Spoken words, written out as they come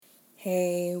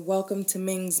Hey, welcome to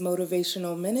Ming's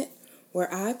Motivational Minute,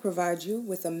 where I provide you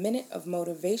with a minute of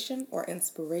motivation or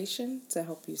inspiration to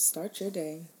help you start your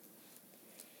day.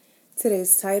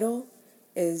 Today's title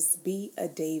is Be a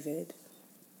David.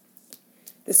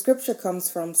 The scripture comes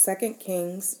from 2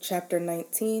 Kings chapter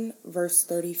 19, verse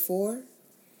 34,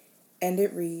 and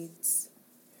it reads,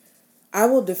 I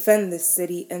will defend this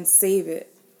city and save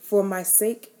it for my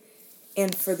sake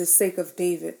and for the sake of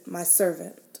David, my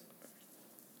servant.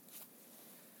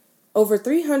 Over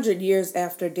 300 years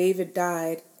after David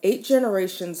died, 8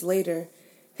 generations later,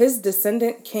 his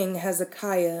descendant King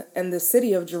Hezekiah and the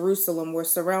city of Jerusalem were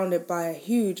surrounded by a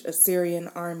huge Assyrian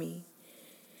army.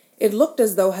 It looked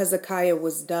as though Hezekiah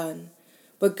was done,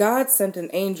 but God sent an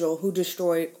angel who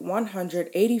destroyed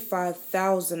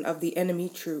 185,000 of the enemy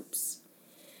troops.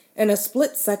 In a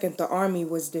split second, the army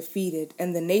was defeated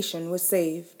and the nation was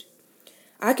saved.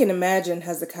 I can imagine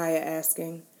Hezekiah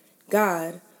asking,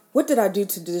 God, what did I do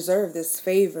to deserve this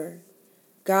favor?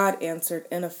 God answered,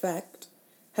 in effect,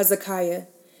 Hezekiah,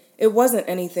 it wasn't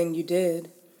anything you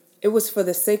did. It was for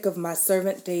the sake of my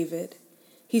servant David.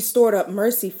 He stored up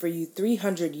mercy for you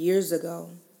 300 years ago.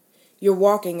 You're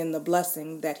walking in the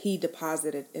blessing that he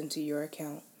deposited into your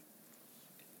account.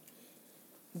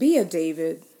 Be a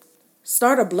David.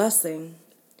 Start a blessing.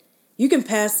 You can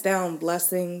pass down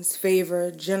blessings,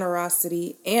 favor,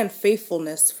 generosity, and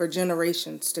faithfulness for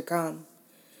generations to come.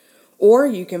 Or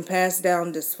you can pass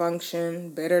down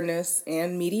dysfunction, bitterness,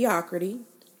 and mediocrity.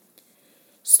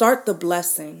 Start the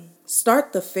blessing,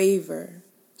 start the favor,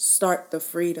 start the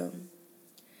freedom.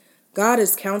 God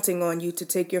is counting on you to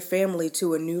take your family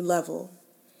to a new level.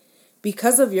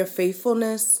 Because of your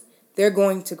faithfulness, they're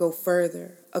going to go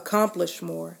further, accomplish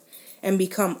more, and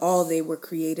become all they were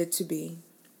created to be.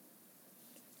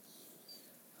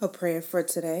 A prayer for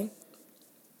today.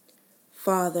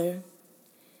 Father,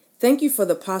 thank you for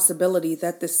the possibility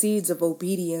that the seeds of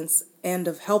obedience and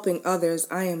of helping others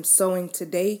I am sowing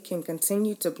today can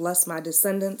continue to bless my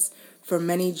descendants for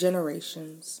many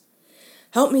generations.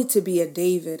 Help me to be a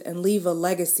David and leave a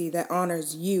legacy that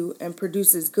honors you and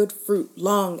produces good fruit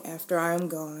long after I am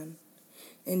gone.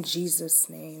 In Jesus'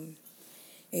 name,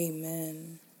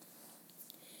 amen.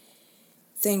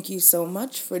 Thank you so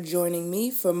much for joining me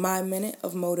for my minute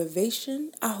of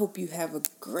motivation. I hope you have a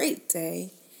great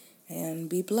day and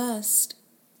be blessed.